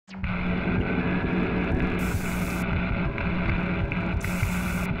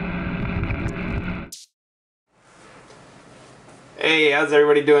Hey, how's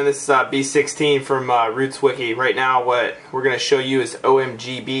everybody doing? This is B16 from Roots Wiki. Right now what we're going to show you is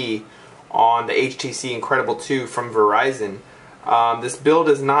OMGB on the HTC Incredible 2 from Verizon. This build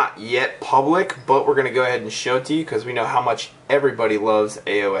is not yet public, but we're going to go ahead and show it to you because we know how much everybody loves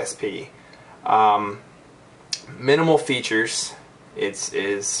AOSP. Minimal features. It's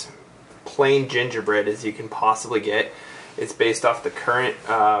as plain gingerbread as you can possibly get. It's based off the current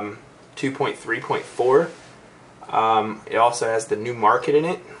 2.3.4. It also has the new market in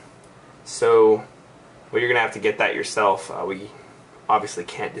it, so you're going to have to get that yourself. We obviously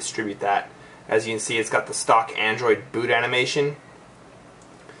can't distribute that. As you can see, it's got the stock Android boot animation.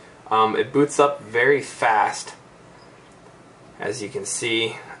 It boots up very fast. As you can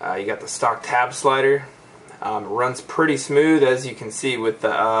see, you got the stock tab slider. Runs pretty smooth, as you can see, with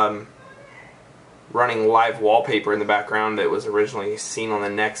the running live wallpaper in the background that was originally seen on the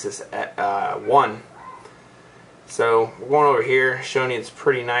Nexus 1. So we're going over here, showing you it's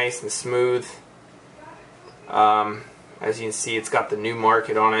pretty nice and smooth. As you can see, it's got the new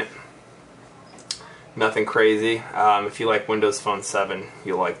market on it. Nothing crazy. If you like Windows Phone 7,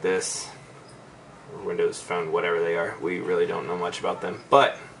 you'll like this. Or Windows Phone, whatever they are. We really don't know much about them.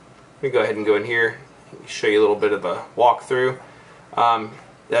 But let me go ahead and go in here, show you a little bit of a walkthrough.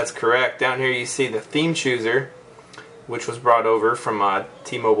 That's correct. Down here you see the theme chooser, which was brought over from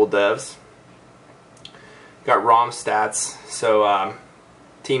T-Mobile devs. Got ROM stats, so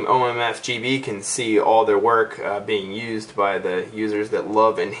Team OMGB can see all their work being used by the users that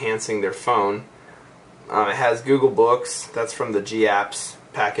love enhancing their phone. It has Google Books. That's from the G-Apps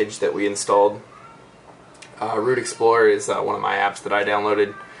package that we installed. Root Explorer is one of my apps that I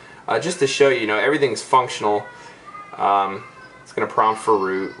downloaded. Just to show you, everything's functional. It's going to prompt for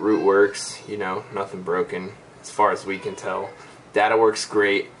root. Root works, nothing broken as far as we can tell. Data works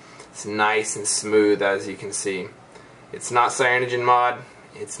great. It's nice and smooth, as you can see. It's not CyanogenMod.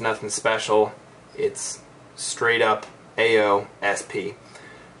 It's nothing special. It's straight up AOSP.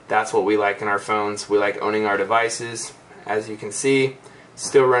 That's what we like in our phones. We like owning our devices. As you can see,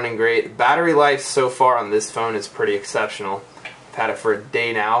 still running great. The battery life so far on this phone is pretty exceptional. I've had it for a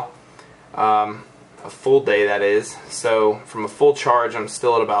day now. A full day, that is. So from a full charge, I'm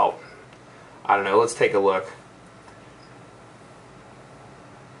still at about, I don't know, let's take a look.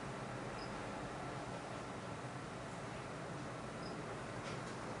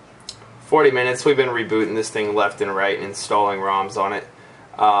 $40 minutes. We've been rebooting this thing left and right and installing ROMs on it.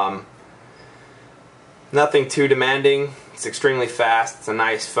 Nothing too demanding. It's extremely fast. It's a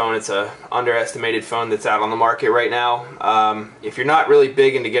nice phone. It's a underestimated phone that's out on the market right now. If you're not really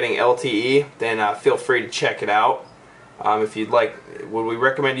big into getting LTE, then feel free to check it out. If you'd like, would we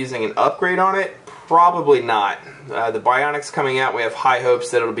recommend using an upgrade on it? Probably not. The Bionic's coming out. We have high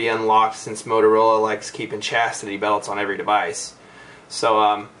hopes that it'll be unlocked since Motorola likes keeping chastity belts on every device.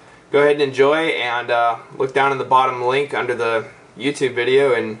 So go ahead and enjoy, and look down in the bottom link under the YouTube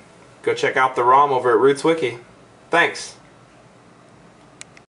video and go check out the ROM over at Roots Wiki. Thanks.